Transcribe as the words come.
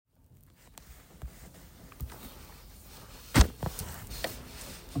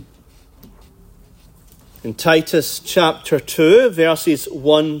In Titus chapter 2, verses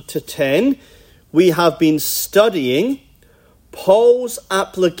 1 to 10, we have been studying Paul's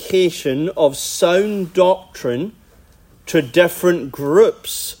application of sound doctrine to different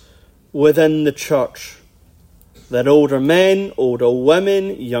groups within the church. That older men, older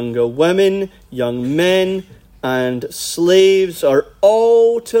women, young men, and slaves are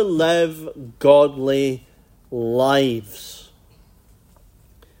all to live godly lives.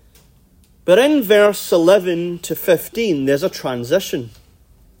 But in verse 11 to 15, there's a transition.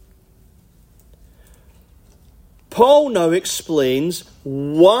 Paul now explains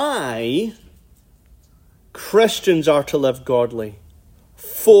why Christians are to live godly.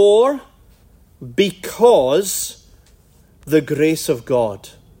 Because the grace of God.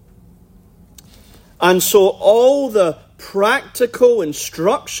 And so all the practical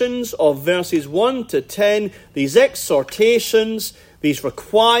instructions of verses 1 to 10, these exhortations, these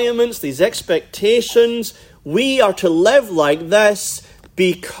requirements, these expectations, we are to live like this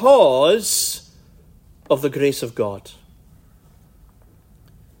because of the grace of God.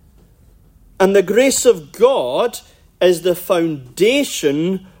 And the grace of God is the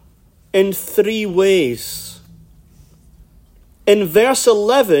foundation in three ways. In verse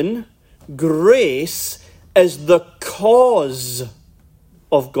 11, grace is the cause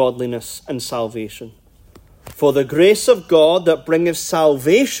of godliness and salvation. For the grace of God that bringeth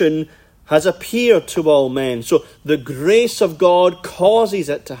salvation has appeared to all men. So the grace of God causes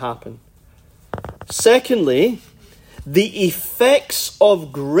it to happen. Secondly, the effects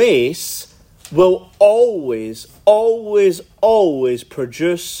of grace will always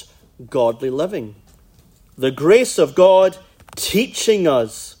produce godly living. The grace of God teaching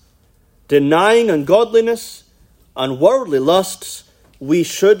us, denying ungodliness and worldly lusts, we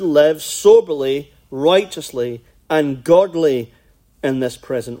should live soberly, righteously, and godly in this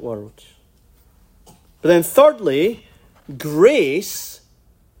present world. But then thirdly, grace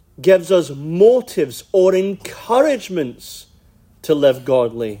gives us motives or encouragements to live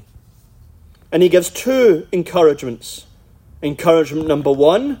godly. And he gives two encouragements. Encouragement number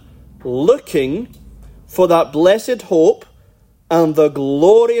 1, looking for that blessed hope and the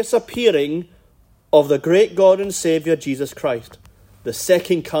glorious appearing of the great God and Saviour Jesus Christ. The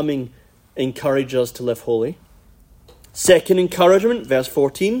second coming encourages us to live holy. Second encouragement, verse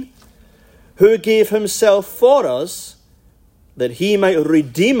 14, who gave himself for us that he might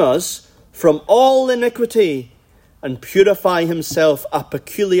redeem us from all iniquity and purify himself a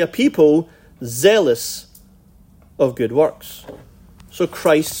peculiar people, zealous of good works. So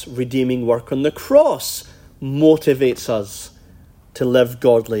Christ's redeeming work on the cross motivates us to live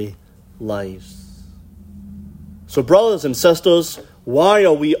godly lives. So brothers and sisters, why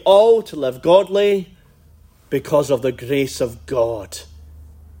are we all to live godly? Because of the grace of God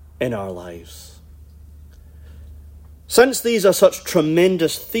in our lives. Since these are such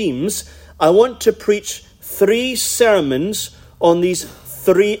tremendous themes, I want to preach 3 sermons on these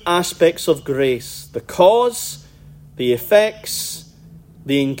 3 aspects of grace: the cause, the effects,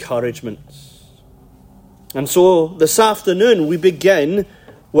 the encouragements. And so this afternoon we begin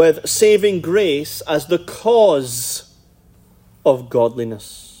with saving grace as the cause of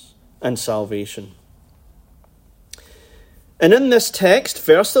godliness and salvation. And in this text,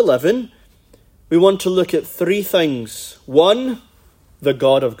 verse 11, we want to look at 3 things. 1, the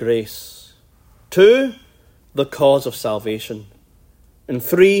God of grace. 2, the cause of salvation. And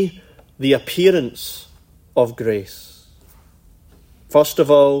 3, the appearance of grace. First of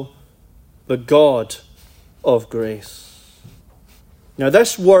all, the God of grace. Now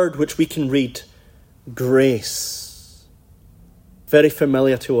this word which we can read, grace, very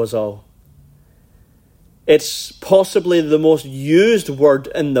familiar to us all. It's possibly the most used word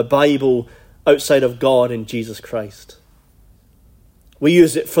in the Bible outside of God and Jesus Christ. We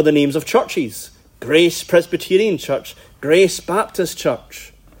use it for the names of churches: Grace Presbyterian Church, Grace Baptist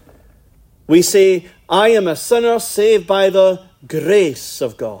Church. We say, I am a sinner saved by the grace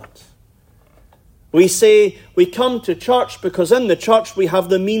of God. We say we come to church because in the church we have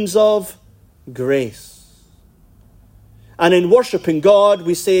the means of grace. And in worshipping God,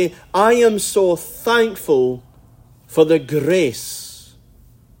 we say, I am so thankful for the grace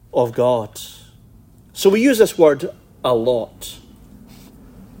of God. So we use this word a lot.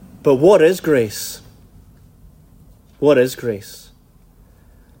 But what is grace? What is grace?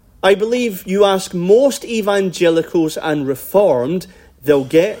 I believe you ask most evangelicals and Reformed, they'll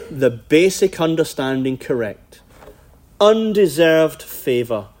get the basic understanding correct. Undeserved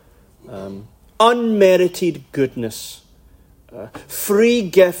favour, unmerited goodness, free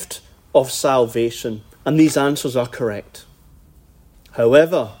gift of salvation. And these answers are correct.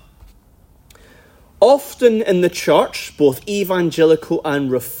 However, Often in the church, both evangelical and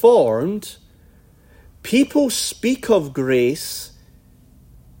reformed, people speak of grace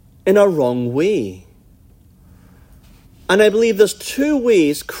in a wrong way. And I believe there's two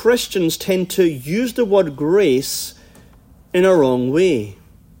ways Christians tend to use the word grace in a wrong way.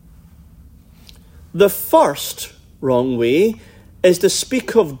 The first wrong way is to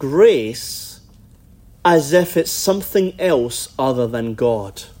speak of grace as if it's something else other than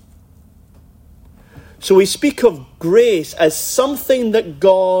God. So we speak of grace as something that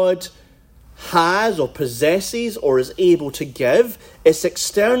God has or possesses or is able to give. It's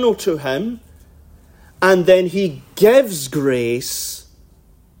external to him. And then he gives grace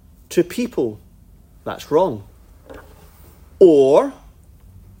to people. That's wrong. Or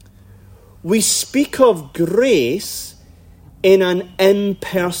we speak of grace in an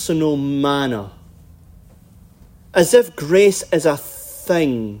impersonal manner, as if grace is a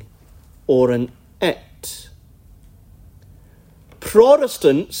thing or an it.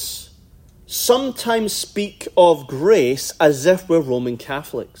 Protestants sometimes speak of grace as if we're Roman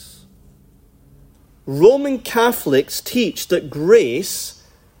Catholics. Roman Catholics teach that grace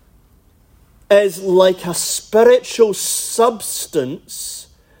is like a spiritual substance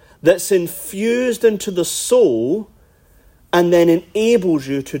that's infused into the soul and then enables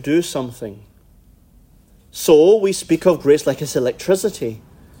you to do something. So we speak of grace like it's electricity.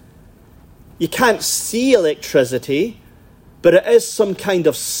 You can't see electricity, but it is some kind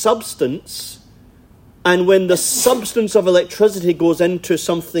of substance. And when the substance of electricity goes into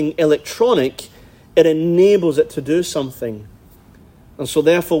something electronic, it enables it to do something. And so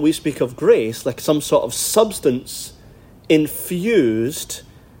therefore we speak of grace like some sort of substance infused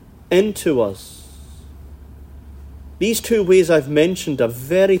into us. These two ways I've mentioned are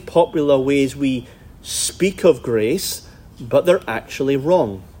very popular ways we speak of grace, but they're actually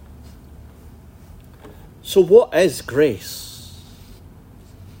wrong. So what is grace?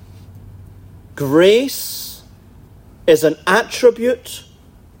 Grace is an attribute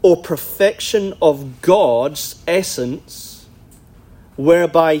or perfection of God's essence,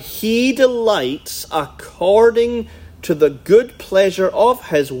 whereby he delights according to the good pleasure of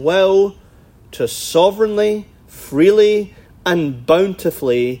his will to sovereignly, freely, and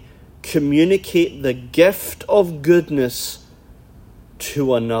bountifully communicate the gift of goodness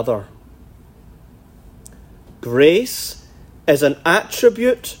to another. Grace is an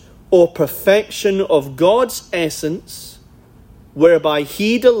attribute or perfection of God's essence, whereby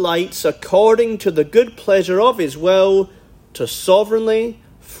he delights according to the good pleasure of his will to sovereignly,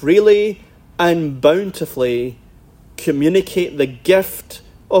 freely, and bountifully communicate the gift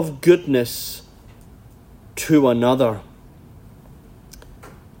of goodness to another.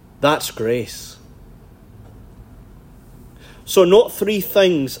 That's grace. So note three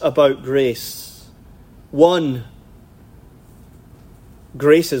things about grace. One,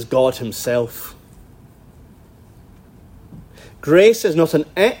 grace is God himself. Grace is not an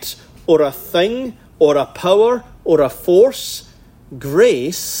it or a thing or a power or a force.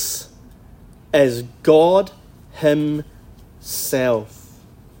 Grace is God himself.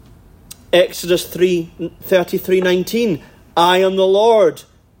 Exodus 33:19, I am the Lord,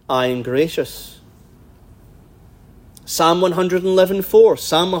 I am gracious. Psalm 111:4,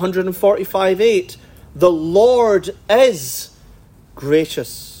 Psalm 145:8, the Lord is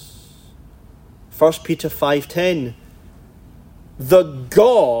gracious. 1 Peter 5:10, the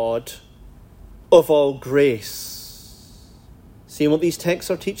God of all grace. See what these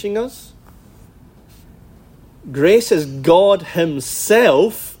texts are teaching us? Grace is God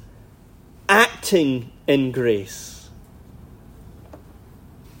himself acting in grace.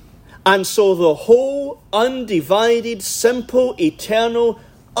 And so the whole undivided, simple, eternal,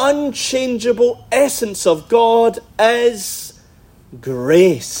 unchangeable essence of God is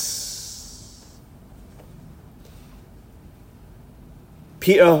grace.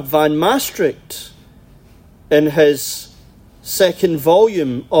 Peter van Maastricht, in his second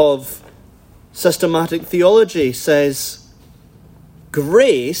volume of Systematic Theology, says,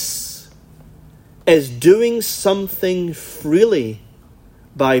 grace is doing something freely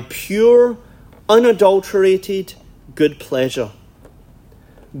by pure, unadulterated good pleasure.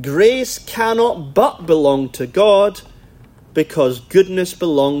 Grace cannot but belong to God because goodness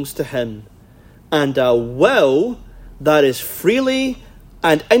belongs to him, and a will that is freely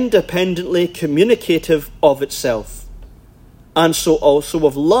and independently communicative of itself, and so also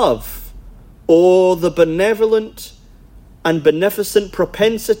of love, or the benevolent and beneficent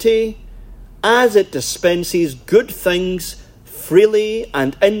propensity as it dispenses good things freely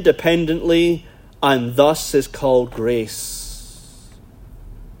and independently, and thus is called grace.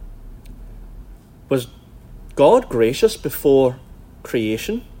 Was God gracious before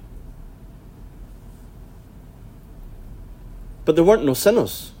creation? But there weren't no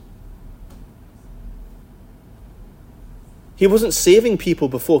sinners. He wasn't saving people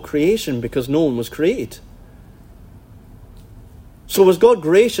before creation because no one was created. So was God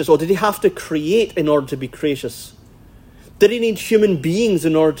gracious, or did he have to create in order to be gracious? Did he need human beings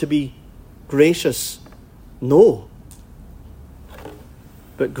in order to be gracious? No.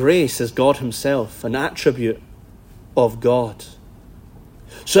 But grace is God himself, an attribute of God.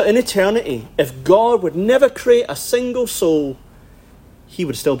 So in eternity, if God would never create a single soul, he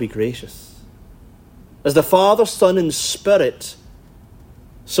would still be gracious. As the Father, Son, and Spirit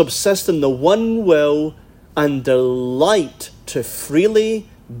subsist in the one will and delight to freely,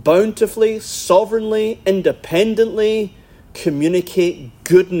 bountifully, sovereignly, independently communicate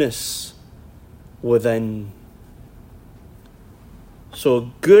goodness within.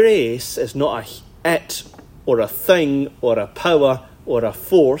 So grace is not a it or a thing or a power or a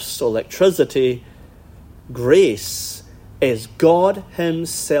force, electricity. Grace is God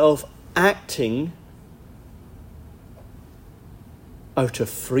himself acting out of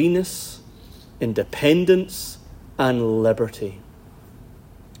freeness, independence, and liberty.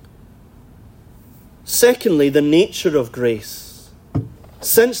 Secondly, the nature of grace.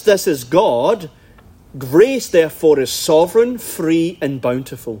 Since this is God, grace therefore is sovereign, free, and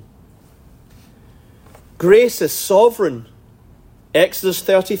bountiful. Grace is sovereign. Exodus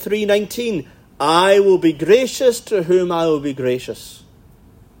 33:19, I will be gracious to whom I will be gracious.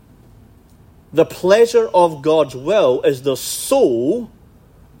 The pleasure of God's will is the sole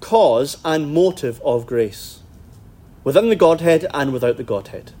cause and motive of grace, within the Godhead and without the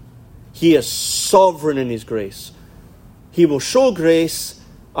Godhead. He is sovereign in his grace. He will show grace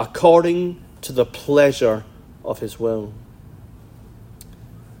according to the pleasure of his will.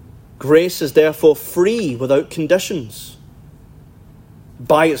 Grace is therefore free without conditions.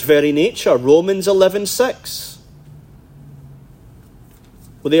 By its very nature, Romans 11:6.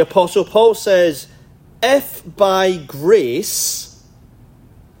 Where the Apostle Paul says, if by grace,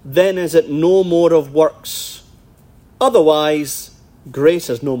 then is it no more of works. Otherwise,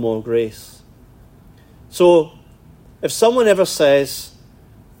 grace is no more grace. So, if someone ever says,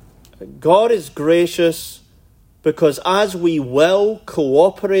 God is gracious because as we will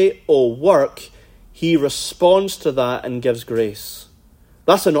cooperate or work, he responds to that and gives grace.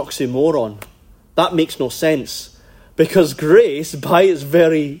 That's an oxymoron. That makes no sense. Because grace, by its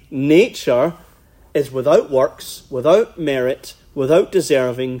very nature, is without works, without merit, without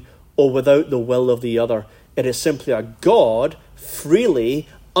deserving, or without the will of the other. It is simply a God freely,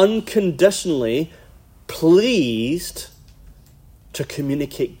 unconditionally pleased to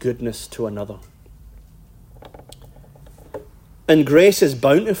communicate goodness to another. And grace is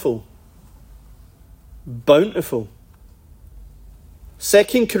bountiful. Bountiful.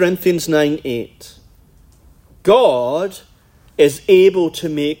 2 Corinthians 9:8. God is able to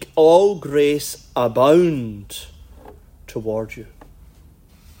make all grace abound toward you.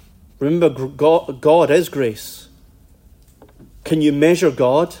 Remember, God is grace. Can you measure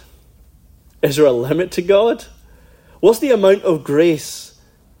God? Is there a limit to God? What's the amount of grace?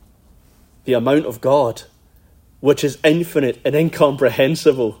 The amount of God, which is infinite and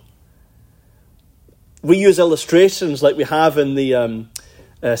incomprehensible. We use illustrations like we have in the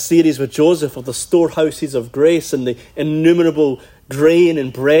series with Joseph of the storehouses of grace and the innumerable grain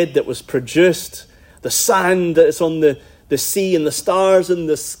and bread that was produced, the sand that is on the sea and the stars in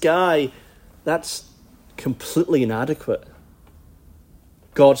the sky. That's completely inadequate.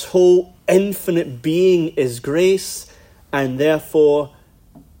 God's whole infinite being is grace, and therefore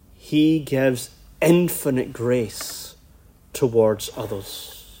he gives infinite grace towards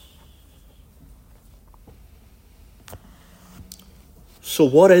others. So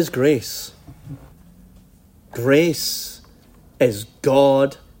what is grace? Grace is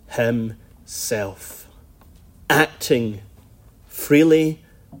God himself, acting freely,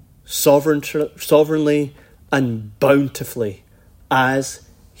 sovereignly, and bountifully as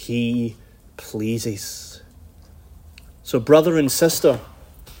he pleases. So brother and sister,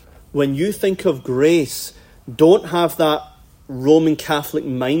 when you think of grace, don't have that Roman Catholic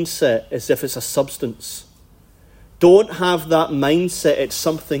mindset as if it's a substance. Don't have that mindset it's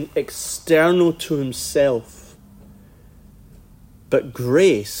something external to himself. But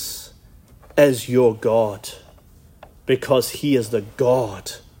grace is your God, because he is the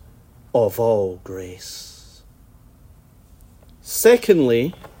God of all grace.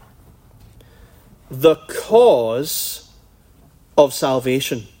 Secondly, the cause of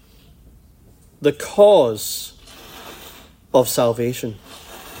salvation. The cause of salvation.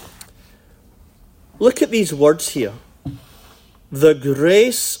 Look at these words here. The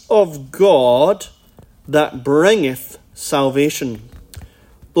grace of God that bringeth salvation.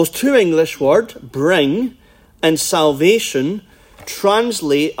 Those two English words, bring and salvation,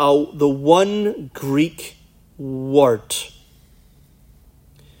 translate out the one Greek word.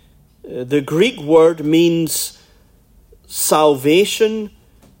 The Greek word means salvation,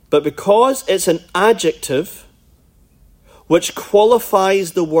 but because it's an adjective which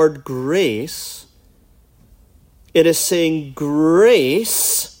qualifies the word grace, it is saying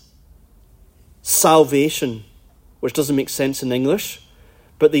grace, salvation, which doesn't make sense in English.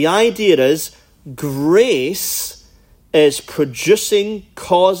 But the idea is grace is producing,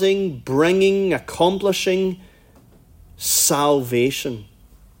 causing, bringing, accomplishing salvation.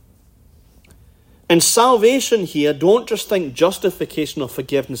 And salvation here, don't just think justification or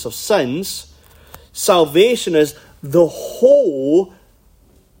forgiveness of sins. Salvation is the whole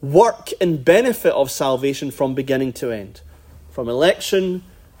work and benefit of salvation from beginning to end. From election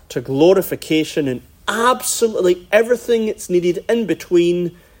to glorification, and absolutely everything that's needed in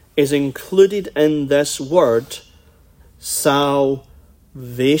between is included in this word, salvation.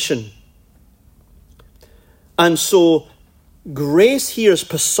 And so grace here is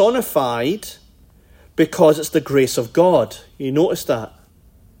personified because it's the grace of God. You notice that?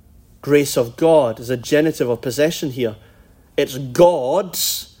 Grace of God is a genitive of possession here. It's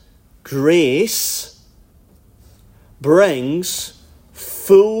God's grace brings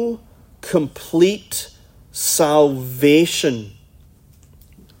full, complete salvation.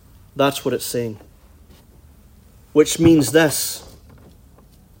 That's what it's saying. Which means this: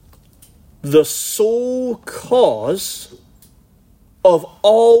 the sole cause of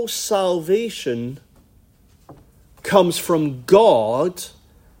all salvation comes from God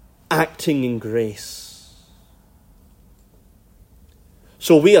acting in grace.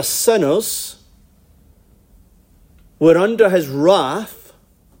 So we are sinners. We're under his wrath.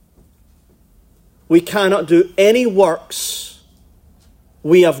 We cannot do any works.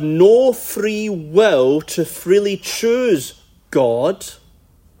 We have no free will to freely choose God.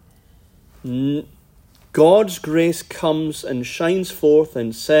 God's grace comes and shines forth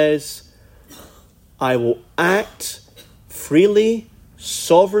and says, I will act freely,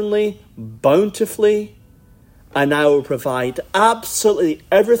 sovereignly, bountifully, and I will provide absolutely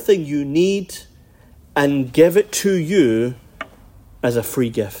everything you need and give it to you as a free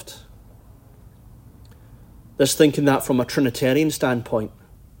gift. Let's think in that from a Trinitarian standpoint,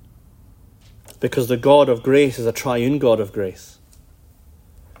 because the God of grace is a triune God of grace.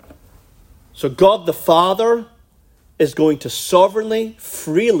 So God the Father is going to sovereignly,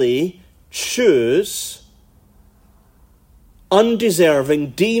 freely choose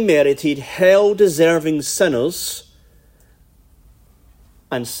undeserving, demerited, hell-deserving sinners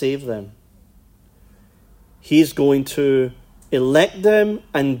and save them. He's going to elect them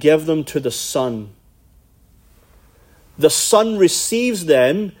and give them to the Son. The Son receives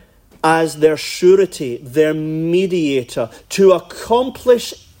them as their surety, their mediator, to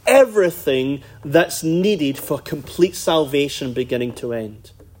accomplish everything that's needed for complete salvation beginning to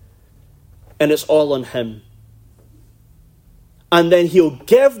end. And it's all on him. And then he'll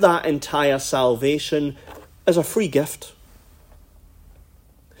give that entire salvation as a free gift.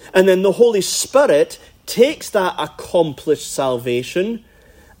 And then the Holy Spirit takes that accomplished salvation,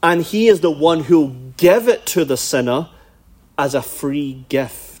 and he is the one who'll give it to the sinner as a free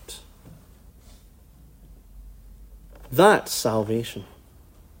gift. That's salvation.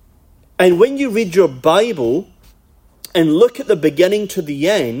 And when you read your Bible and look at the beginning to the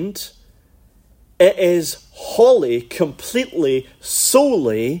end, it is wholly, completely,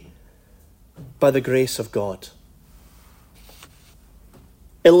 solely by the grace of God.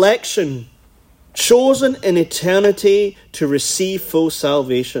 Election, chosen in eternity to receive full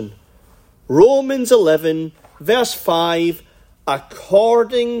salvation. Romans 11, verse 5,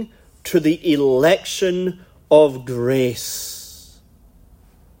 according to the election of grace.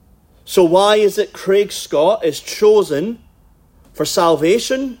 So why is it Craig Scott is chosen for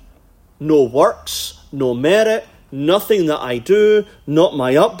salvation? No works, no merit, nothing that I do, not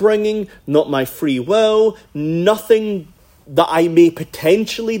my upbringing, not my free will, nothing that I may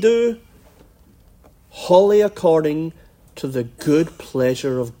potentially do. Wholly according to the good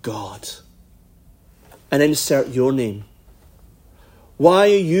pleasure of God. And insert your name.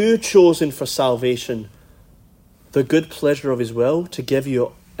 Why are you chosen for salvation? The good pleasure of his will to give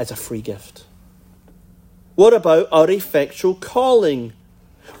you as a free gift. What about our effectual calling?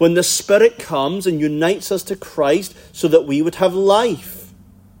 When the Spirit comes and unites us to Christ so that we would have life.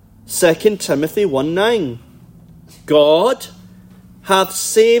 2 Timothy 1:9. God hath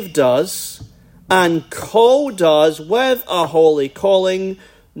saved us and called us with a holy calling,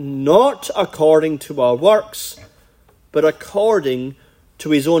 not according to our works, but according to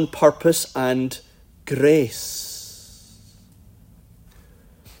his own purpose and grace.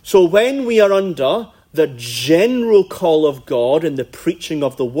 So when we are under the general call of God in the preaching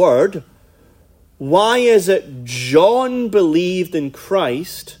of the word, why is it John believed in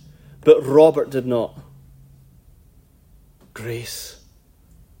Christ, but Robert did not? Grace.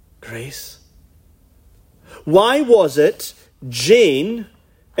 Grace. Why was it Jane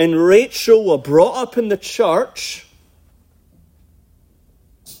and Rachel were brought up in the church?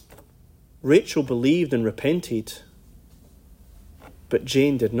 Rachel believed and repented, but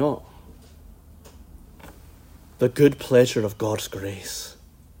Jane did not. The good pleasure of God's grace.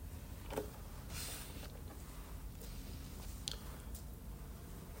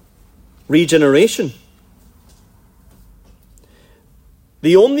 Regeneration.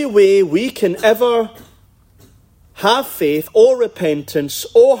 The only way we can ever have faith or repentance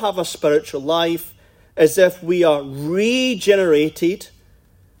or have a spiritual life is if we are regenerated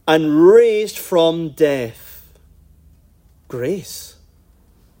and raised from death. Grace.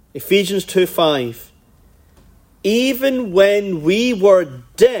 Ephesians 2:5. Even when we were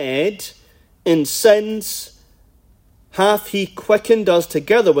dead in sins, hath he quickened us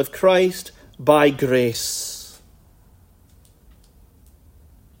together with Christ by grace.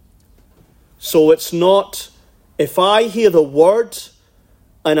 So it's not, if I hear the word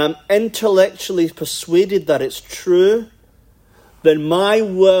and I'm intellectually persuaded that it's true, then my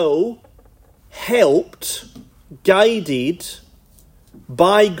will, helped, guided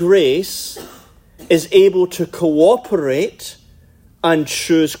by grace, is able to cooperate and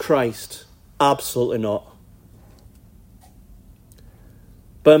choose Christ. Absolutely not.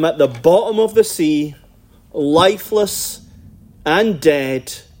 But I'm at the bottom of the sea, lifeless and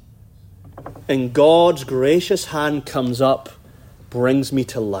dead, and God's gracious hand comes up, brings me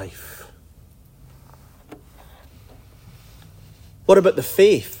to life. What about the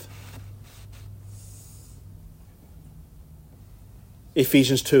faith?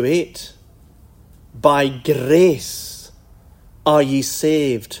 Ephesians 2:8. By grace are ye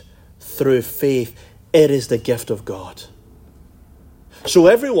saved through faith. It is the gift of God. So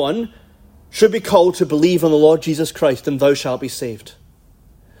everyone should be called to believe on the Lord Jesus Christ, and thou shalt be saved.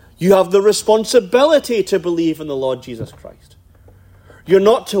 You have the responsibility to believe in the Lord Jesus Christ. You're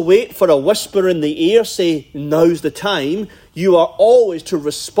not to wait for a whisper in the ear, say, now's the time. You are always to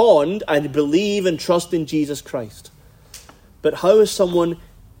respond and believe and trust in Jesus Christ. But how is someone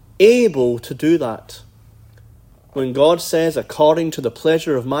able to do that? When God says, according to the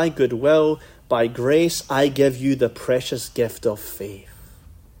pleasure of my good will, by grace I give you the precious gift of faith.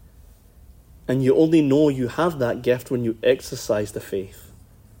 And you only know you have that gift when you exercise the faith.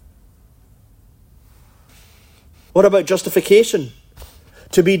 What about justification?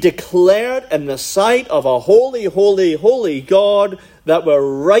 To be declared in the sight of a holy, holy, holy God that we're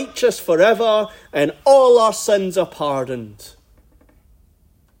righteous forever and all our sins are pardoned.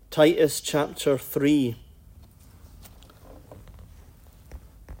 Titus chapter 3,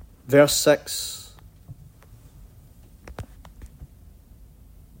 verse 6.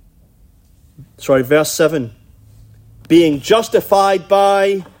 Verse 7. Being justified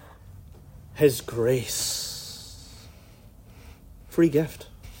by his grace. Free gift.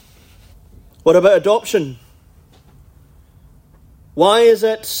 What about adoption? Why is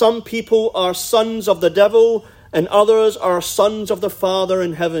it some people are sons of the devil and others are sons of the Father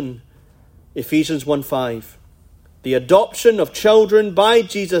in heaven? Ephesians 1:5. The adoption of children by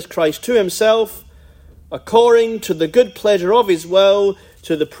Jesus Christ to himself, according to the good pleasure of his will,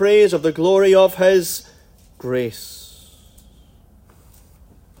 to the praise of the glory of his grace.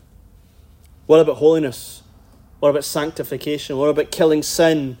 What about holiness? What about sanctification? What about killing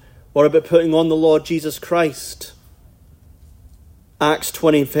sin? What about putting on the Lord Jesus Christ? Acts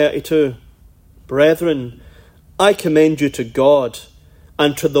 20:32. Brethren, I commend you to God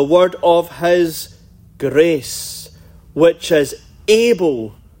and to the word of his grace, which is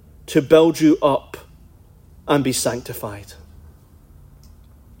able to build you up and be sanctified.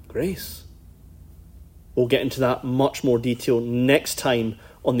 Grace. We'll get into that much more detail next time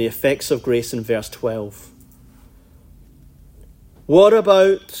on the effects of grace in verse 12. What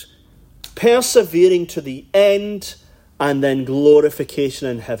about persevering to the end and then glorification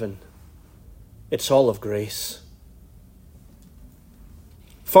in heaven? It's all of grace.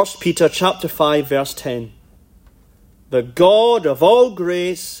 1 Peter chapter 5 verse 10. The God of all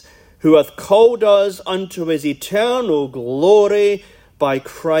grace, who hath called us unto his eternal glory by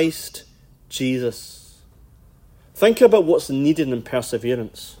Christ Jesus. Think about what's needed in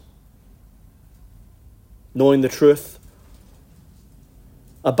perseverance. knowing the truth,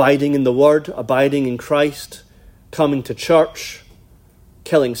 abiding in the Word, abiding in Christ, coming to church,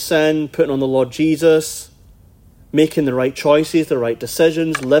 killing sin, putting on the Lord Jesus, making the right choices, the right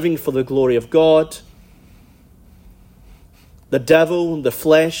decisions, living for the glory of God. The devil, the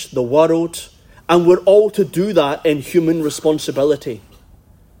flesh, the world, and we're all to do that in human responsibility.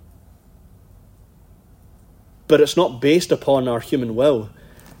 But it's not based upon our human will.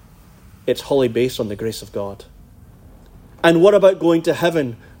 It's wholly based on the grace of God. And what about going to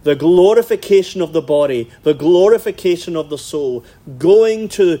heaven? The glorification of the body, the glorification of the soul, going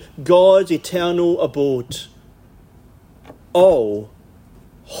to God's eternal abode. All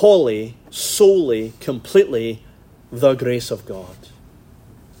wholly, solely, completely the grace of God.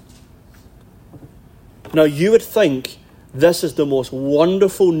 Now you would think this is the most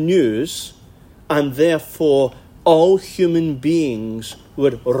wonderful news, and therefore all human beings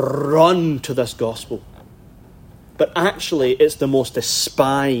would run to this gospel. But actually it's the most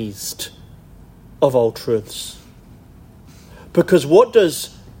despised of all truths. Because what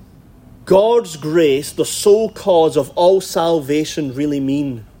does God's grace, the sole cause of all salvation, really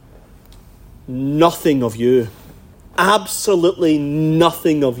mean? Nothing of you. Absolutely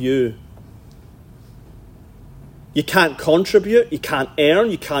nothing of you. You can't contribute, you can't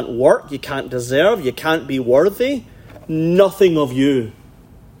earn, you can't work, you can't deserve, you can't be worthy. Nothing of you.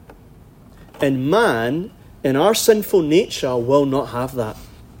 And man, in our sinful nature, will not have that.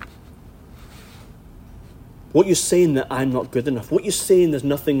 What you're saying that I'm not good enough, what you're saying there's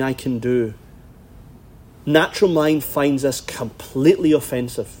nothing I can do, natural mind finds this completely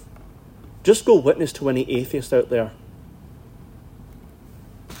offensive. Just go witness to any atheist out there.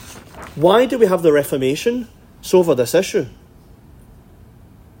 Why do we have the Reformation? So over this issue.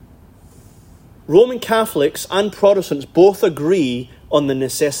 Roman Catholics and Protestants both agree on the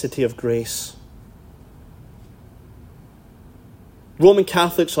necessity of grace. Roman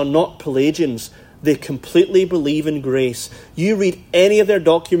Catholics are not Pelagians. They completely believe in grace. You read any of their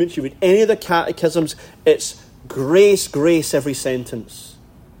documents, you read any of their catechisms, it's grace, grace, every sentence.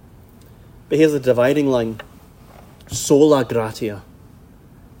 But here's the dividing line. Sola gratia.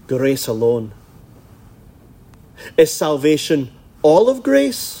 Grace alone. Is salvation all of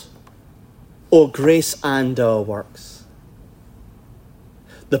grace, or grace and our works?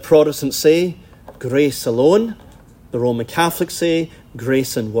 The Protestants say grace alone. The Roman Catholics say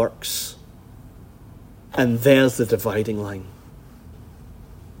grace and works. And there's the dividing line.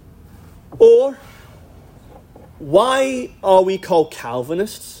 Or, why are we called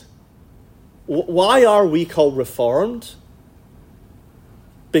Calvinists? Why are we called Reformed?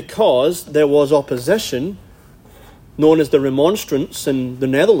 Because there was opposition known as the Remonstrants in the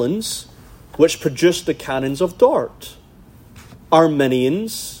Netherlands, which produced the canons of Dort,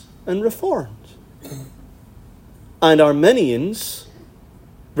 Arminians and Reformed. And Arminians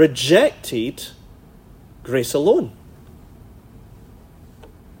rejected grace alone.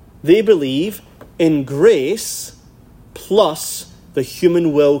 They believe in grace plus the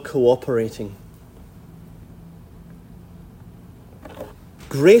human will cooperating.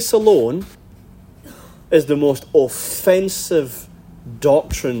 Grace alone is the most offensive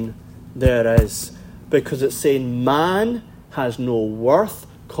doctrine there is, because it's saying man has no worth,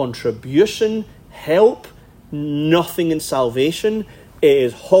 contribution, help, nothing in salvation. It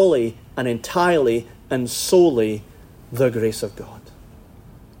is wholly and entirely and solely the grace of God.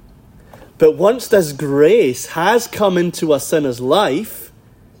 But once this grace has come into a sinner's life,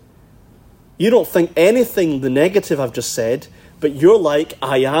 you don't think anything the negative I've just said, but you're like,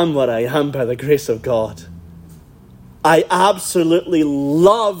 I am what I am by the grace of God. I absolutely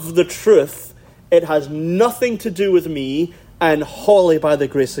love the truth. It has nothing to do with me, and wholly by the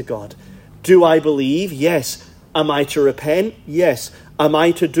grace of God. Do I believe? Yes. Am I to repent? Yes. Am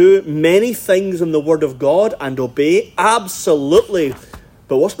I to do many things in the Word of God and obey? Absolutely.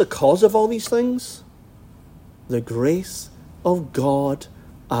 But what's the cause of all these things? The grace of God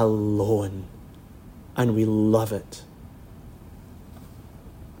alone. And we love it.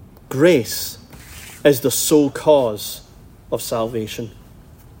 Grace is the sole cause of salvation.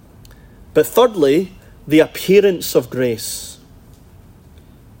 But thirdly, the appearance of grace.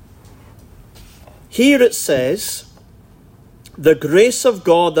 Here it says, the grace of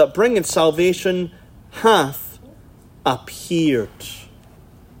God that bringeth salvation hath appeared.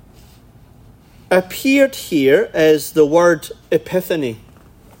 Appeared here is the word epiphany.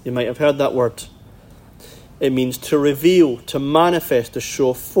 You might have heard that word. It means to reveal, to manifest, to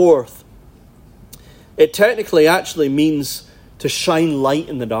show forth. It technically actually means to shine light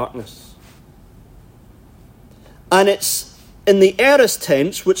in the darkness. And it's in the aorist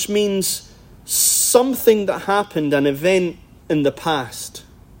tense, which means something that happened, an event in the past.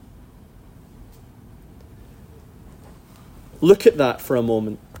 Look at that for a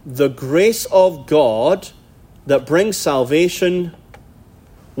moment. The grace of God that brings salvation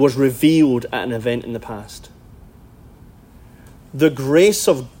was revealed at an event in the past. The grace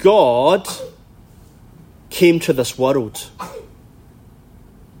of God came to this world.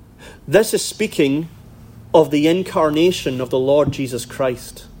 This is speaking of the incarnation of the Lord Jesus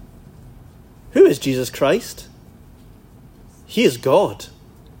Christ. Who is Jesus Christ? He is God.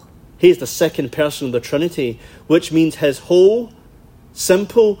 He is the second person of the Trinity, which means his whole,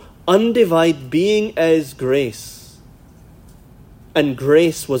 simple, undivided being is grace. And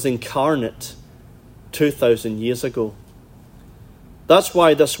grace was incarnate 2,000 years ago. That's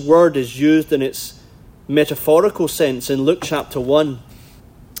why this word is used in its metaphorical sense in Luke chapter 1,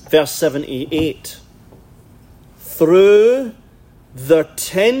 verse 78. Through the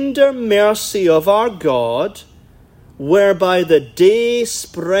tender mercy of our God, whereby the day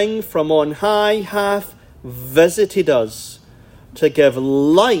spring from on high hath visited us, to give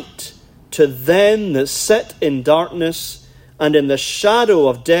light to them that sit in darkness and in the shadow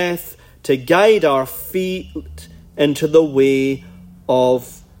of death, to guide our feet into the way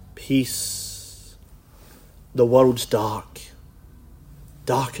of peace. The world's dark,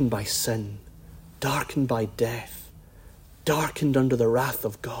 darkened by sin, darkened by death, darkened under the wrath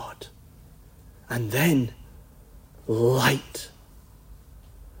of God. And then light.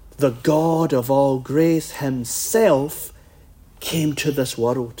 The God of all grace himself came to this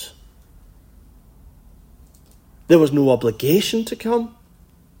world. There was no obligation to come.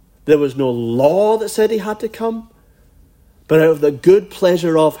 There was no law that said he had to come. But out of the good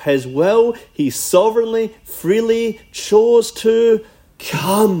pleasure of his will, he sovereignly, freely chose to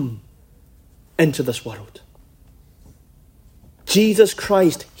come into this world. Jesus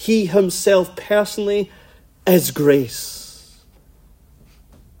Christ, he himself personally is grace.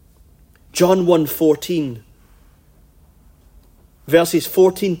 John 1:14, verses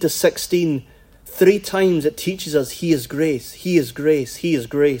 14 to 16, 3 times it teaches us he is grace, he is grace, he is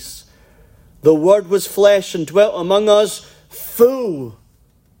grace. The Word was flesh and dwelt among us, full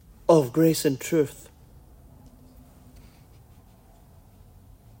of grace and truth.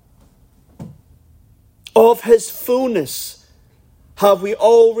 Of his fullness have we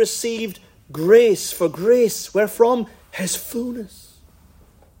all received grace for grace, wherefrom his fullness.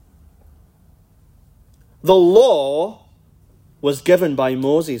 The law was given by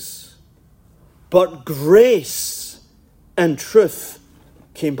Moses, but grace and truth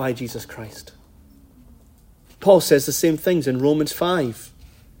came by Jesus Christ. Paul says the same things in Romans 5,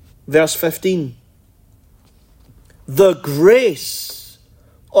 verse 15. The grace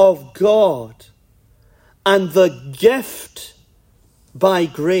of God and the gift by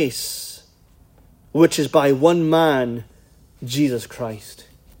grace, which is by one man, Jesus Christ.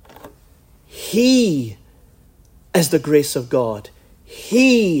 He is the grace of God.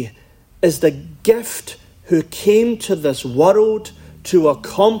 He is the gift who came to this world to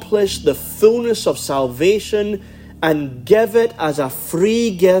accomplish the fullness of salvation and give it as a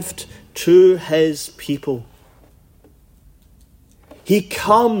free gift to his people. He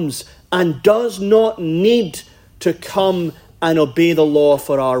comes and does not need to come and obey the law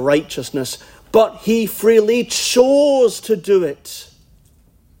for our righteousness, but he freely chose to do it.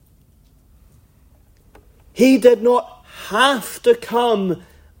 He did not have to come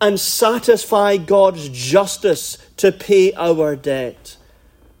and satisfy God's justice to pay our debt.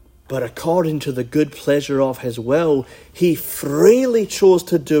 But according to the good pleasure of his will, he freely chose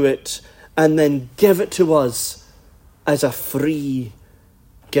to do it and then give it to us as a free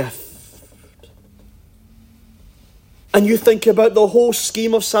gift. And you think about the whole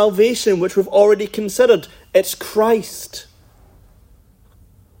scheme of salvation, which we've already considered. It's Christ.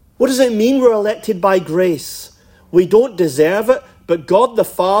 What does it mean we're elected by grace? We don't deserve it, but God the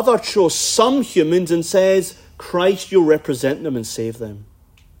Father chose some humans and says, Christ, you'll represent them and save them.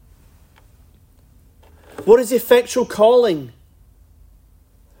 What is effectual calling?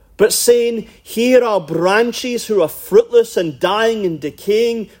 But saying, here are branches who are fruitless and dying and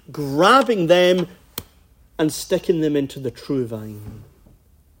decaying, grabbing them and sticking them into the true vine.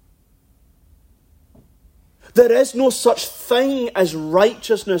 There is no such thing as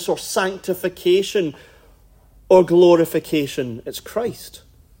righteousness or sanctification or glorification. It's Christ.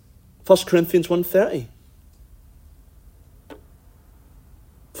 1 Corinthians 1:30.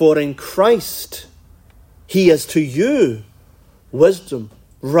 For in Christ he is to you wisdom,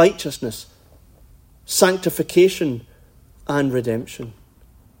 righteousness, sanctification, and redemption.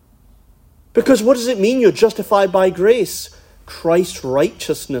 Because what does it mean you're justified by grace? Christ's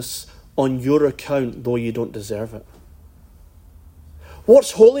righteousness on your account, though you don't deserve it.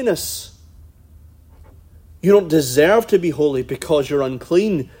 What's holiness? You don't deserve to be holy because you're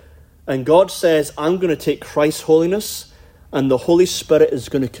unclean. And God says, I'm going to take Christ's holiness, and the Holy Spirit is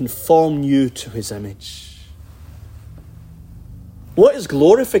going to conform you to his image. What is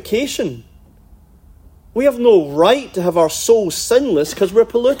glorification? We have no right to have our souls sinless because we're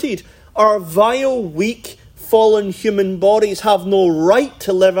polluted. Our vile, weak, fallen human bodies have no right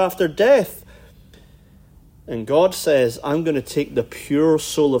to live after death. And God says, I'm going to take the pure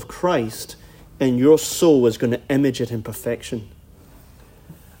soul of Christ, and your soul is going to image it in perfection.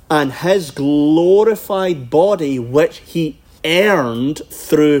 And his glorified body, which he earned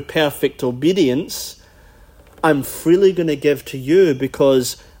through perfect obedience, I'm freely going to give to you,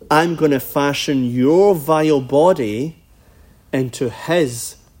 because I'm going to fashion your vile body into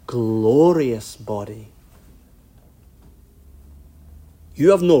his glorious body.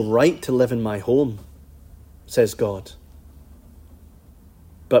 You have no right to live in my home, says God.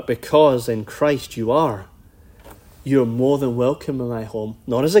 But because in Christ you are, you're more than welcome in my home,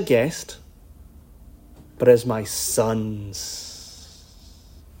 not as a guest, but as my sons.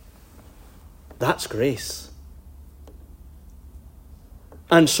 That's grace.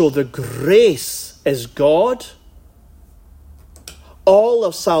 And so the grace is God. All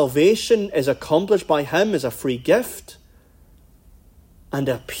of salvation is accomplished by him as a free gift and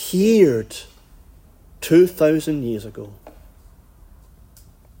appeared 2,000 years ago.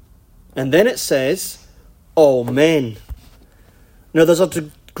 And then it says, all men. Now there's a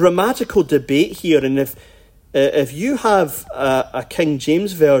grammatical debate here, and if you have a King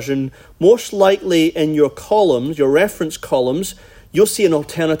James version, most likely in your columns, your reference columns, you'll see an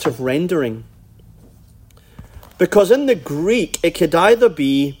alternative rendering. Because in the Greek, it could either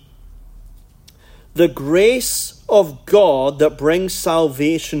be the grace of God that brings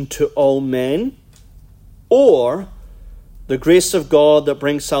salvation to all men, or the grace of God that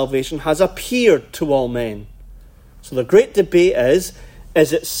brings salvation has appeared to all men. So the great debate is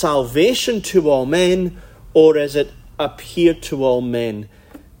it salvation to all men, or is it appeared to all men?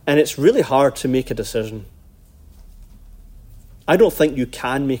 And it's really hard to make a decision. I don't think you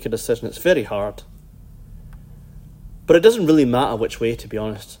can make a decision. It's very hard. But it doesn't really matter which way, to be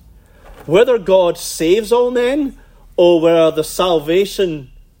honest. Whether God saves all men, or whether the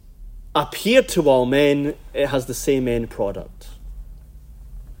salvation appeared to all men, it has the same end product.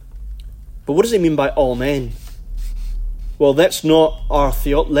 But what does it mean by all men? Well, let's not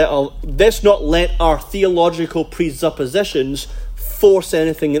let our theological presuppositions force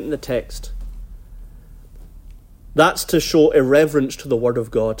anything into the text. That's to show irreverence to the Word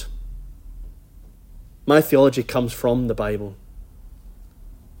of God. My theology comes from the Bible.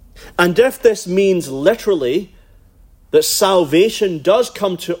 And if this means literally that salvation does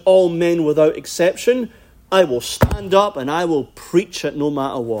come to all men without exception, I will stand up and I will preach it no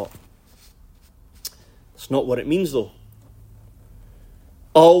matter what. That's not what it means, though.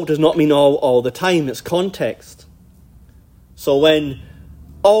 All does not mean all the time. It's context. So when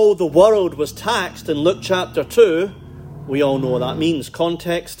all the world was taxed in Luke chapter 2, we all know what that means.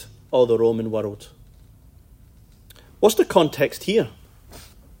 Context, all the Roman world. What's the context here?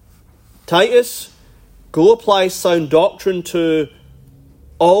 Titus, go apply sound doctrine to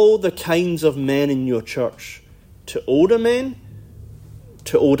all the kinds of men in your church. To older men,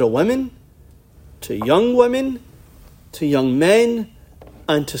 to older women, to young women, to young men,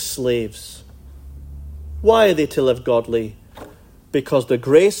 and to slaves. Why are they to live godly? Because the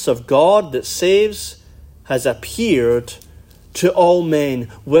grace of God that saves has appeared to all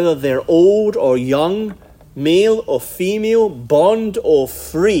men, whether they're old or young, male or female, bond or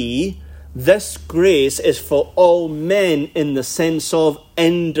free. This grace is for all men in the sense of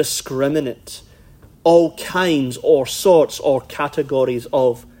indiscriminate, all kinds or sorts or categories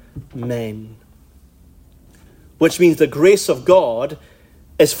of men. Which means the grace of God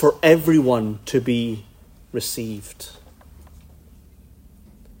is for everyone to be received.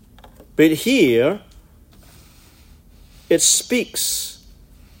 But here, it speaks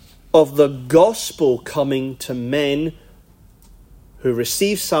of the gospel coming to men who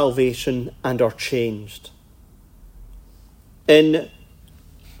receive salvation and are changed. In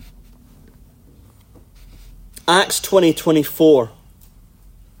Acts 20:24,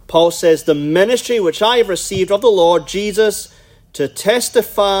 Paul says, the ministry which I have received of the Lord Jesus to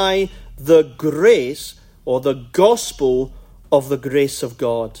testify the grace or the gospel of the grace of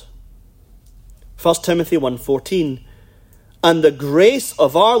God. 1 Timothy 1:14, and the grace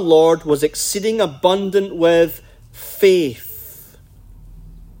of our Lord was exceeding abundant with faith.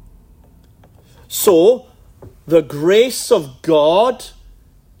 So, the grace of God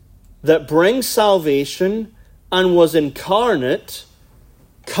that brings salvation and was incarnate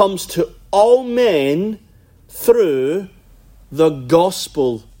comes to all men through the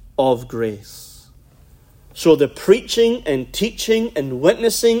gospel of grace. So the preaching and teaching and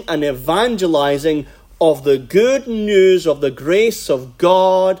witnessing and evangelizing of the good news of the grace of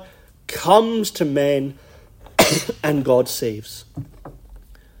God comes to men and God saves.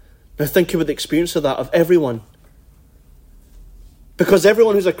 Now think about the experience of that, of everyone. Because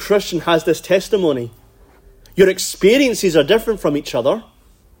everyone who's a Christian has this testimony. Your experiences are different from each other,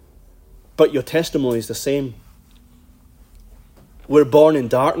 but your testimony is the same. We're born in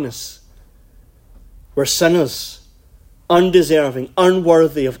darkness. We're sinners, undeserving,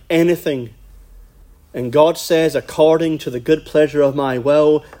 unworthy of anything. And God says, according to the good pleasure of my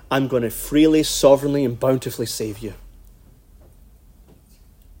will, I'm going to freely, sovereignly, and bountifully save you.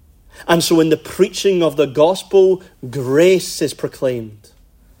 And so in the preaching of the gospel, grace is proclaimed.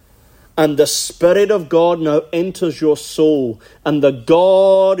 And the Spirit of God now enters your soul. And the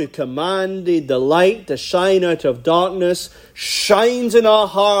God who commanded the light to shine out of darkness shines in our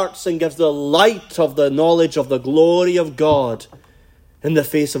hearts and gives the light of the knowledge of the glory of God in the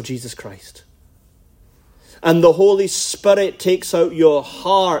face of Jesus Christ. And the Holy Spirit takes out your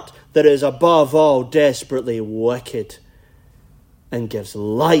heart that is above all desperately wicked and gives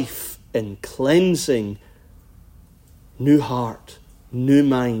life and cleansing, new heart, new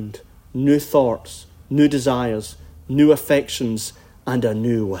mind, new thoughts, new desires, new affections, and a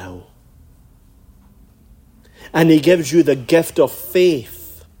new will. And he gives you the gift of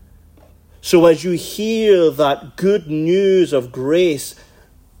faith. So as you hear that good news of grace,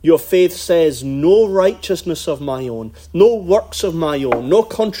 your faith says, no righteousness of my own, no works of my own, no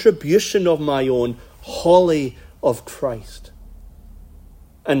contribution of my own, wholly of Christ.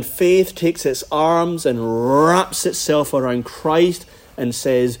 And faith takes its arms and wraps itself around Christ and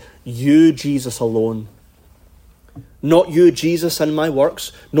says, you, Jesus alone. Not you, Jesus, and my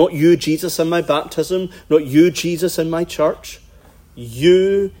works. Not you, Jesus, and my baptism. Not you, Jesus, and my church.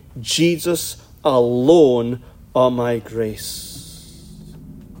 You, Jesus, alone are my grace.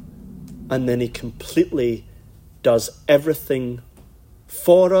 And then he completely does everything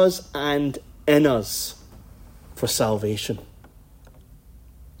for us and in us for salvation.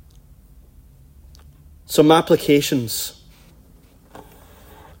 Some applications.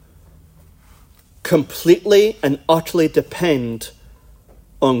 Completely and utterly depend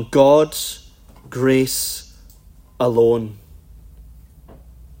on God's grace alone.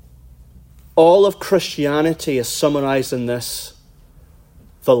 All of Christianity is summarized in this: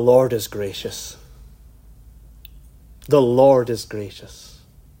 the Lord is gracious. The Lord is gracious.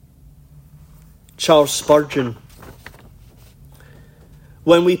 Charles Spurgeon: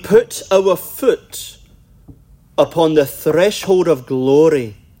 when we put our foot upon the threshold of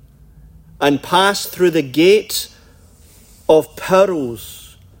glory and pass through the gate of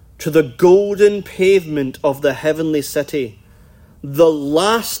pearls to the golden pavement of the heavenly city, the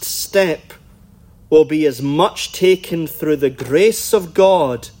last step will be as much taken through the grace of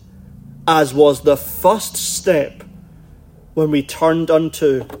God as was the first step when we turned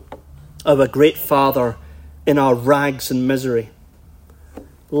unto our great Father in our rags and misery.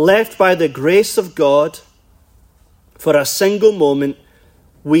 Left by the grace of God, for a single moment,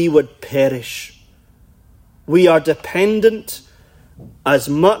 we would perish. We are dependent as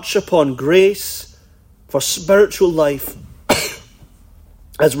much upon grace for spiritual life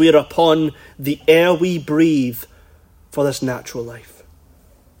as we are upon the air we breathe for this natural life.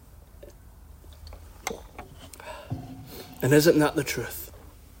 And isn't that the truth?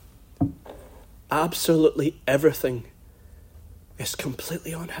 Absolutely everything is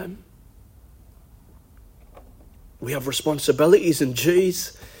completely on him. We have responsibilities and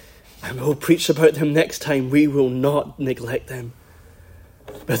duties, and we'll preach about them next time. We will not neglect them.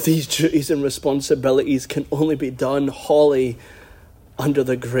 But these duties and responsibilities can only be done wholly under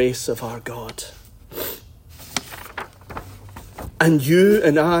the grace of our God. And you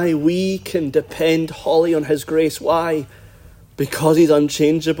and I, we can depend wholly on his grace. Why? Because he's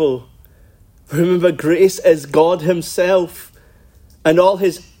unchangeable. Remember, grace is God himself, and all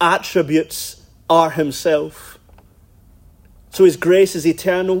his attributes are himself. So his grace is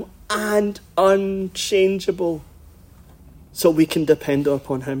eternal and unchangeable. So we can depend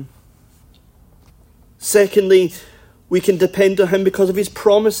upon him. Secondly, we can depend on him because of his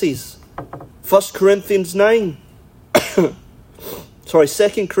promises. 2 Corinthians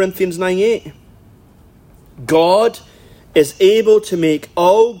 9:8. God is able to make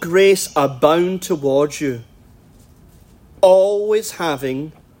all grace abound towards you, always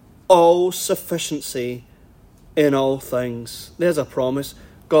having all sufficiency in all things. There's a promise.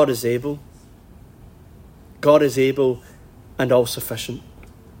 God is able. God is able and all-sufficient.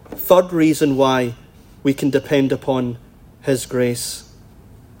 Third reason why we can depend upon his grace.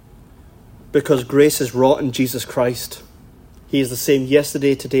 Because grace is wrought in Jesus Christ. He is the same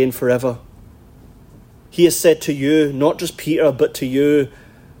yesterday, today, and forever. He has said to you, not just Peter, but to you,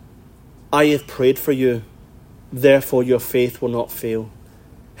 I have prayed for you, therefore your faith will not fail.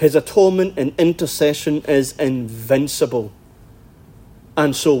 His atonement and intercession is invincible.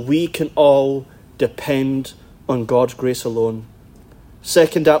 And so we can all depend on God's grace alone.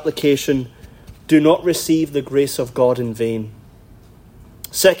 Second application, do not receive the grace of God in vain.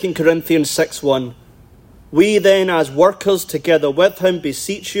 2 Corinthians 6:1. We then, as workers together with him,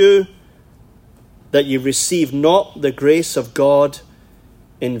 beseech you that you receive not the grace of God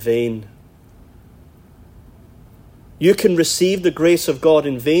in vain. You can receive the grace of God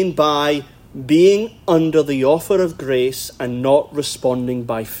in vain by being under the offer of grace and not responding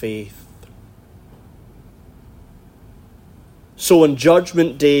by faith. So on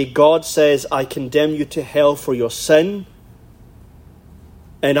Judgment Day, God says, I condemn you to hell for your sin,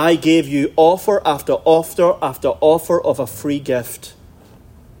 and I gave you offer after offer after offer of a free gift,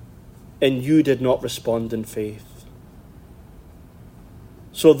 and you did not respond in faith.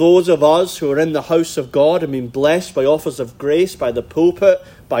 So those of us who are in the house of God and been blessed by offers of grace, by the pulpit,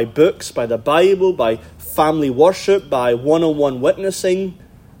 by books, by the Bible, by family worship, by one-on-one witnessing,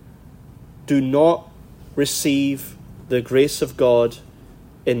 do not receive the grace of God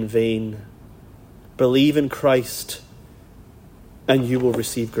in vain. Believe in Christ and you will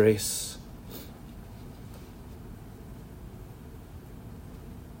receive grace.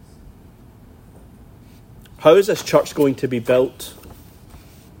 How is this church going to be built?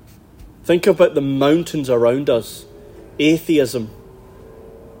 Think about the mountains around us. Atheism.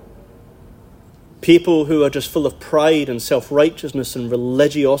 People who are just full of pride and self-righteousness and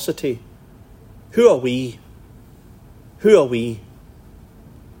religiosity. Who are we? Who are we?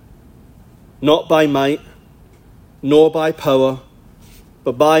 Not by might, nor by power,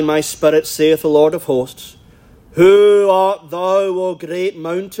 but by my Spirit, saith the Lord of hosts. Who art thou, O great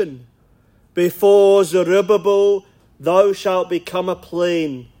mountain? Before Zerubbabel thou shalt become a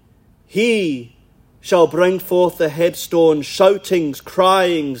plain. He shall bring forth the headstone, shoutings,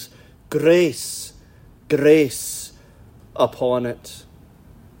 cryings, grace, grace upon it.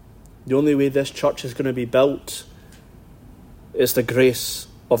 The only way this church is going to be built is the grace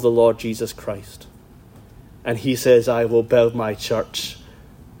of the Lord Jesus Christ. And he says, I will build my church,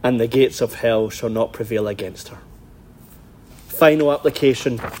 and the gates of hell shall not prevail against her. Final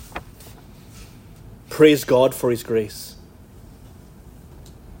application. Praise God for his grace.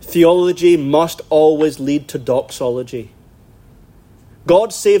 Theology must always lead to doxology.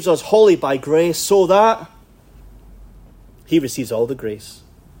 God saves us wholly by grace so that he receives all the grace.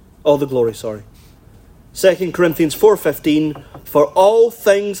 All the glory, 2 Corinthians 4:15, for all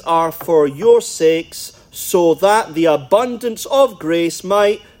things are for your sakes, so that the abundance of grace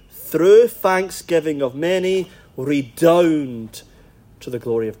might, through thanksgiving of many, redound to the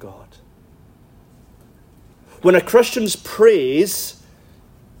glory of God. When a Christian's praise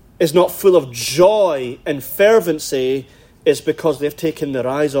is not full of joy and fervency, it's because they've taken their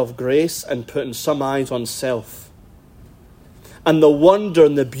eyes off grace and putting some eyes on self. And the wonder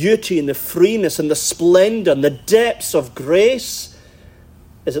and the beauty and the freeness and the splendour and the depths of grace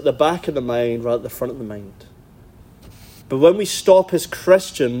is at the back of the mind rather than the front of the mind. But when we stop as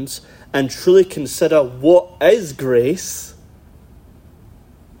Christians and truly consider what is grace,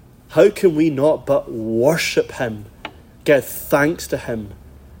 how can we not but worship him, give thanks to him,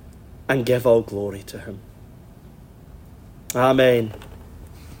 and give all glory to him? Amen.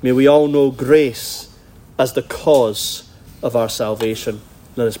 May we all know grace as the cause of our salvation.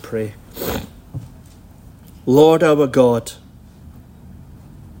 Let us pray. Lord our God,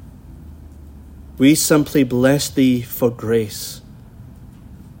 we simply bless thee for grace,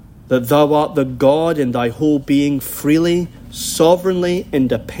 that thou art the God in thy whole being freely, sovereignly,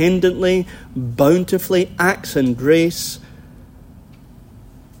 independently, bountifully acts in grace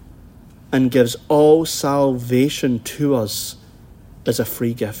and gives all salvation to us as a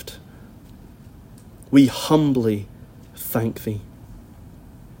free gift. We humbly thank thee.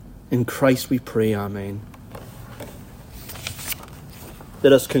 In Christ we pray, amen.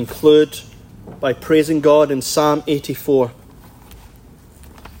 Let us conclude by praising God in Psalm 84.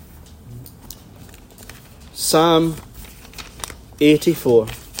 Psalm 84.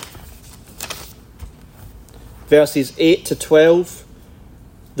 Verses 8 to 12.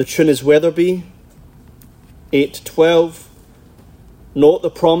 The tune is Weatherby. 8 to 12. Note the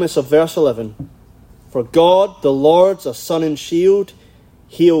promise of verse 11. For God, the Lord's a sun and shield.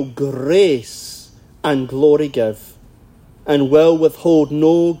 He'll grace and glory give, and will withhold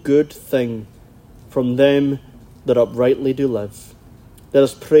no good thing from them that uprightly do live. Let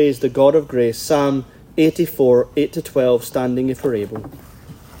us praise the God of grace. Psalm 84, 8-12, standing if we're able.